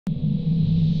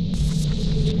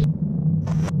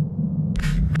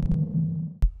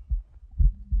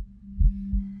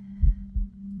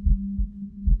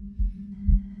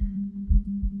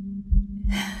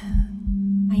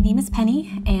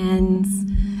Penny, and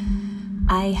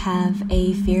I have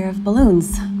a fear of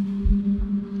balloons.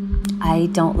 I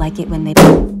don't like it when they...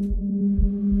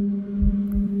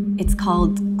 It's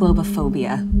called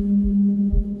globophobia.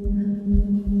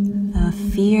 The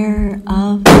fear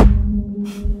of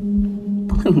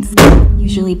balloons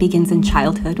usually begins in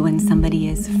childhood when somebody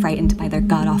is frightened by their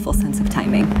god-awful sense of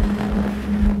timing.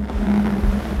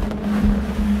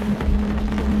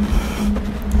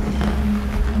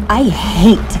 I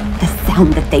hate the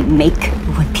sound that they make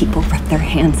when people rub their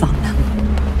hands on them.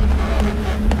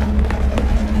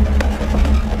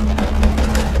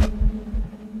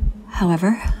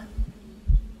 However,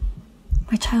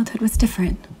 my childhood was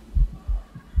different.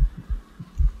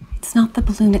 It's not the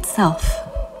balloon itself.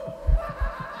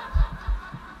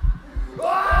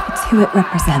 It's who it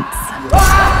represents.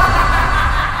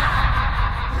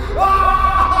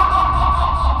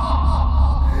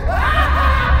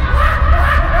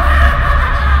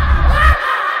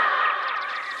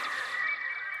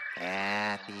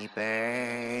 Happy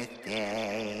birthday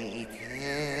to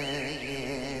you.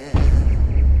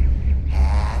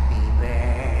 Happy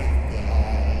birthday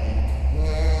to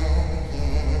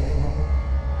you.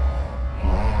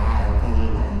 Happy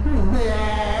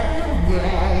birthday,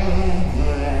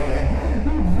 dear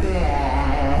Betty.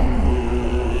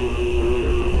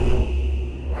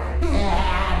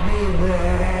 Happy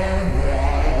birthday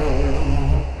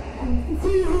to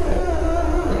you.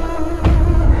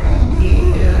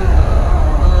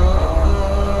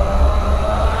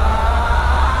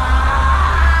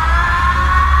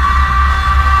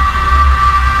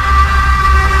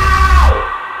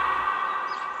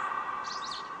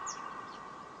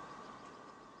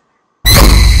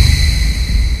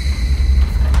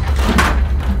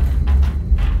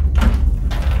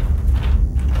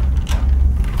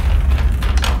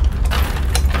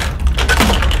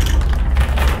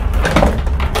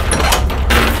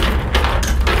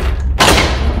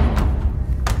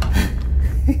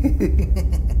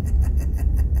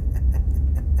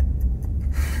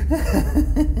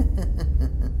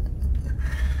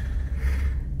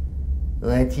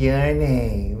 What's your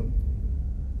name?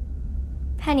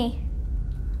 Penny.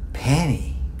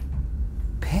 Penny.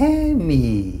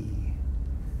 Penny.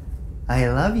 I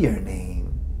love your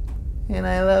name. And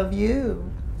I love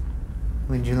you.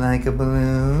 Would you like a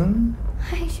balloon?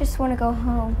 I just want to go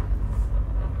home.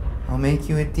 I'll make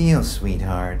you a deal,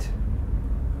 sweetheart.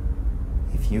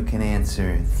 If you can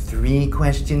answer 3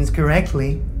 questions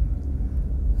correctly,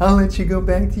 I'll let you go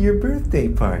back to your birthday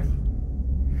party.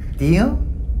 Deal?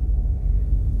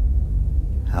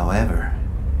 However,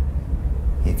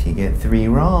 if you get 3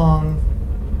 wrong,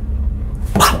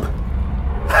 pop!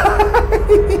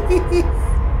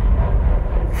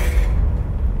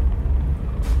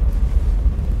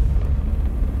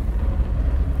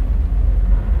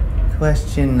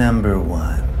 Question number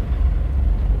 1.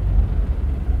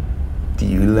 Do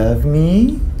you love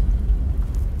me?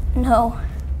 No.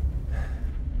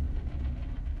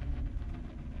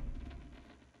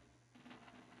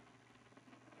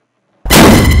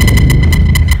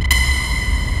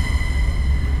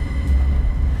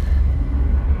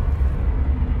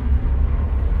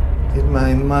 Did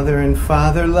my mother and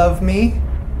father love me?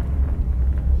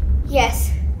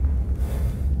 Yes.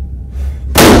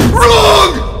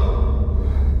 Wrong!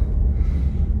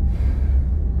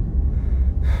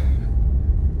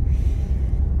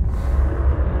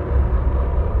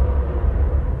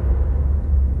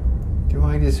 Do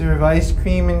I deserve ice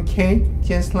cream and cake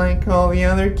just like all the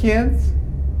other kids?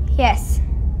 Yes.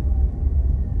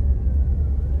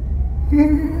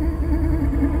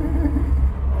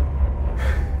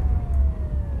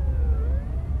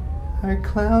 Are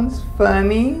clowns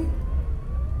funny?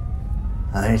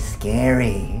 Or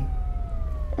scary?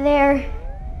 They're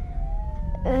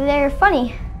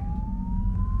funny.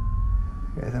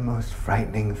 They're the most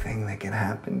frightening thing that can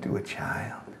happen to a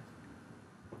child.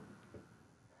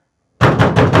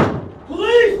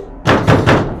 Police!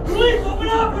 Police, open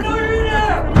up! We know you're in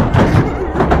there!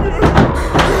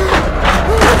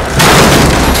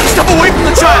 Step away from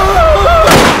the child!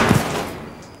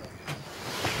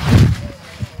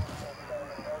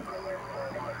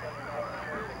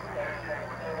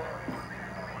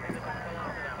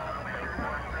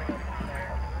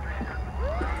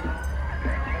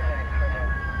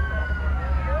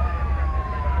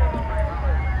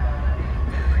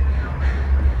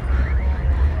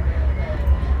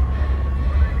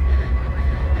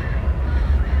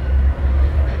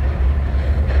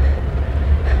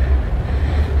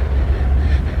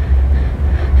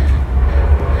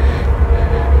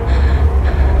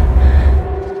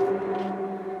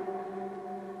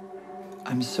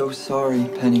 I'm so sorry,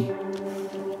 Penny.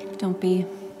 Don't be.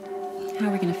 How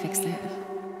are we gonna fix it?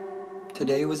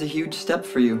 Today was a huge step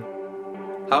for you.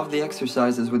 How have the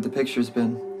exercises with the pictures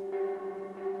been?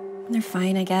 They're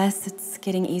fine, I guess. It's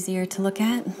getting easier to look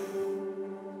at.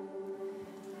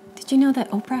 Did you know that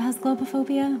Oprah has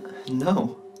globophobia?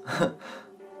 No.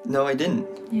 No, I didn't.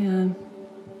 Yeah.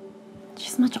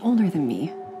 She's much older than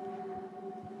me.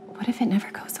 What if it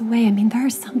never goes away? I mean, there are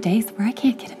some days where I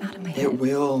can't get him out of my head. It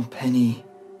will, Penny.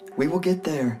 We will get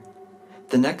there.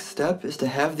 The next step is to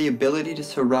have the ability to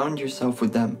surround yourself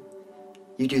with them.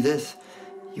 You do this,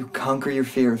 you conquer your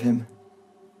fear of him.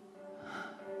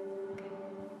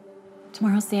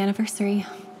 Tomorrow's the anniversary.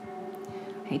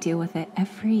 I deal with it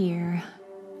every year.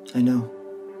 I know.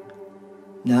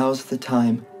 Now's the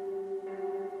time.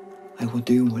 I will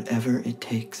do whatever it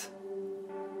takes.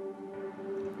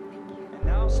 And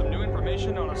now some new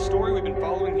information on a story we've been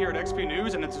following here at XP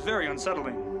News, and it's very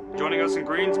unsettling. Joining us in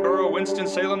Greensboro,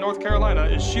 Winston-Salem, North Carolina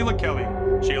is Sheila Kelly.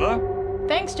 Sheila?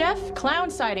 Thanks, Jeff. Clown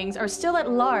sightings are still at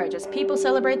large as people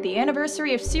celebrate the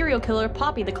anniversary of serial killer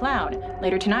Poppy the Clown.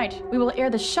 Later tonight, we will air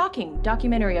the shocking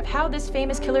documentary of how this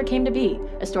famous killer came to be.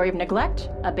 A story of neglect,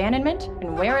 abandonment,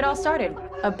 and where it all started.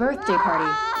 A birthday party.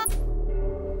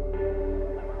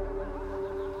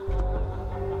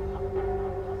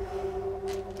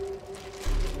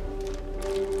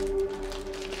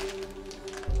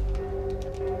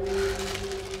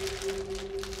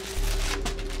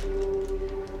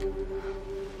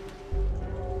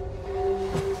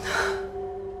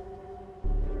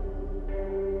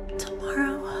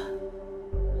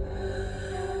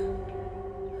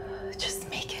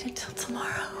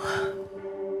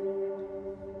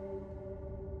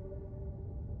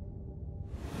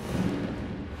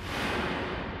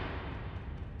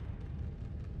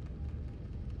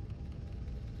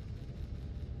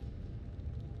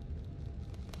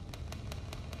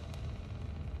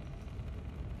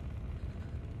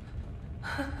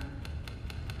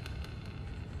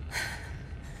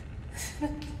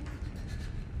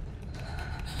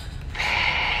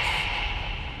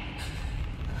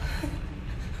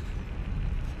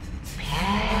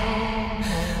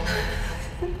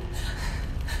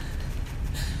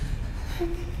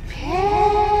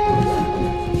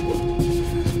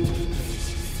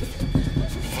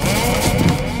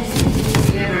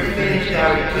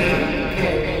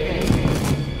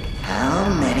 How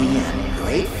many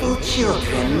ungrateful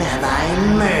children have I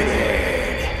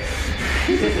murdered?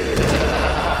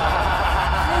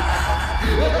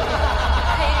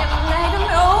 I don't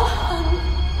know.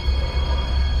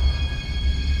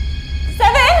 7?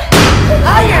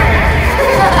 Higher!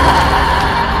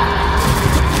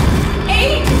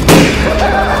 8?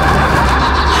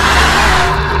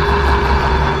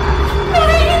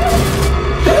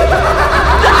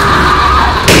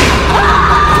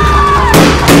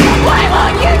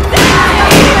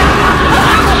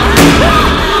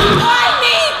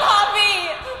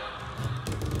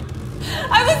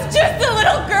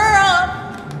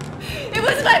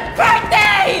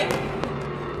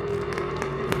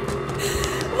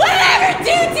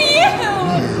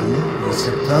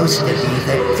 Supposed to be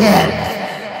the 10th.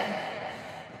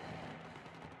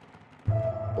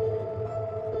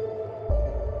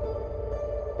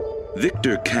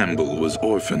 Victor Campbell was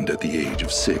orphaned at the age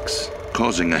of 6,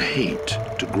 causing a hate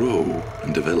to grow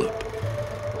and develop.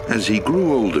 As he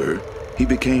grew older, he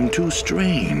became too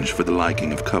strange for the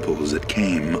liking of couples that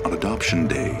came on adoption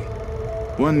day.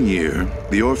 One year,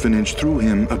 the orphanage threw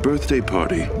him a birthday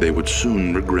party they would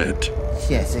soon regret.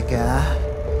 Jessica,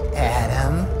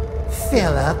 Adam,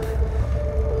 Philip,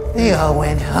 they all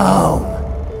went home.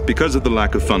 Because of the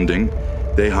lack of funding,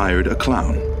 they hired a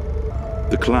clown.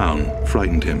 The clown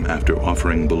frightened him after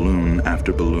offering balloon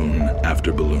after balloon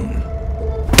after balloon.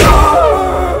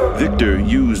 Victor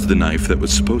used the knife that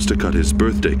was supposed to cut his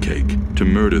birthday cake to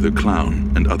murder the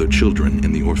clown and other children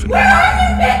in the orphanage. Where are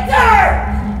you,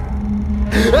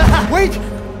 Victor? Wait!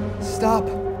 Stop.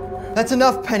 That's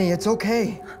enough, Penny. It's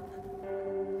okay.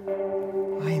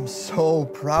 I am so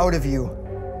proud of you.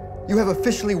 You have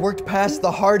officially worked past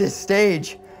the hardest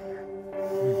stage.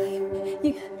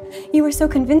 You were so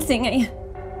convincing. I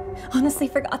honestly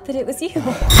forgot that it was you.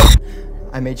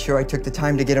 I made sure I took the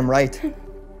time to get him right.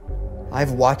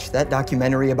 I've watched that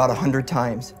documentary about 100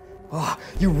 times. Oh,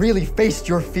 you really faced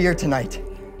your fear tonight.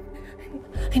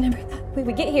 I never thought we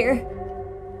would get here.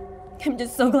 I'm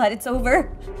just so glad it's over.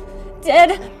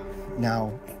 Dead.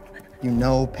 Now, you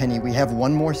know, Penny, we have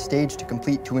one more stage to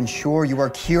complete to ensure you are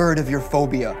cured of your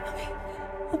phobia.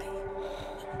 Okay.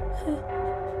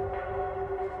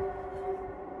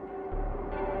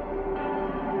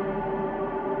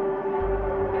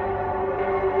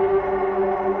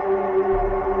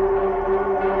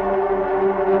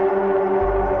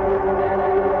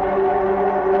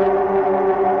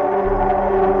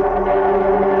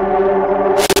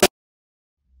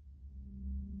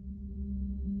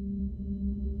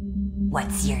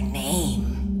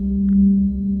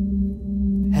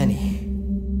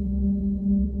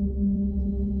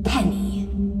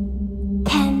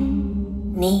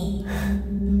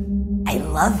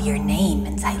 love your name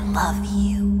means I love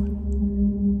you.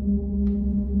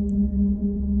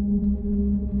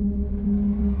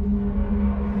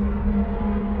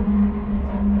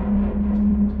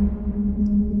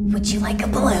 Would you like a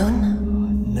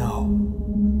balloon? No.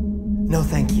 No,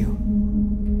 thank you.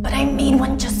 But I made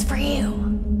one just for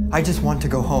you. I just want to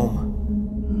go home.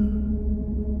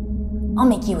 I'll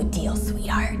make you a deal,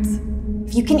 sweetheart.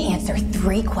 If you can answer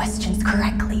 3 questions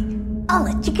correctly, I'll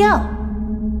let you go.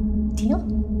 Deal?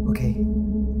 Okay.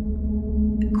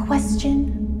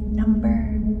 Question number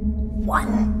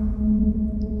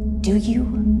 1. Do you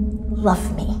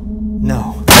love me?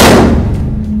 No.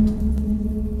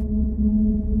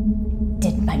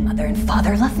 Did my mother and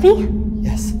father love me?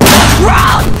 Yes.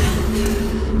 Wrong!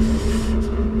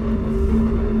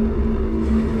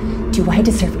 Do I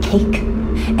deserve cake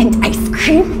and ice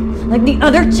cream like the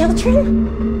other children?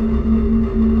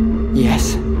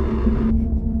 Yes.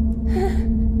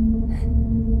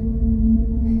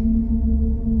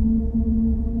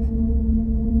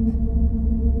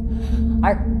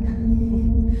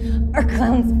 Are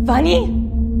clowns funny?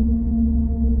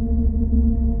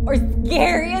 Or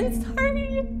scary and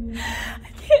sorry? I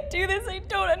can't do this, I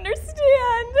don't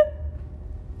understand.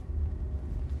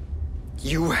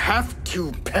 You have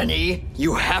to, Penny.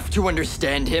 You have to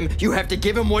understand him. You have to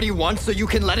give him what he wants so you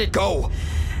can let it go.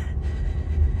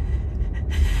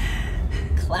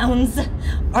 Clowns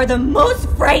are the most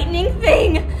frightening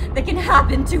thing that can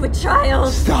happen to a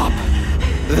child. Stop.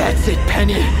 That's it,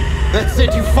 Penny. That's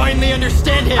it. You finally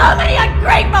understand him. How many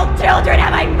ungrateful children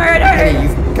have I murdered? Penny,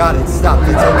 you've got it. Stop.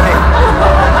 It's okay.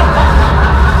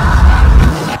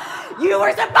 You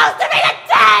were supposed to be the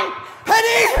 10!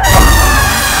 Penny!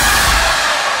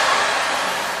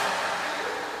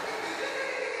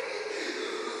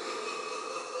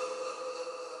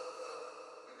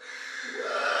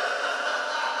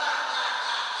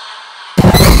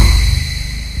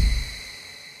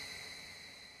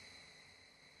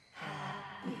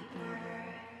 Happy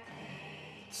birthday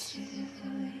to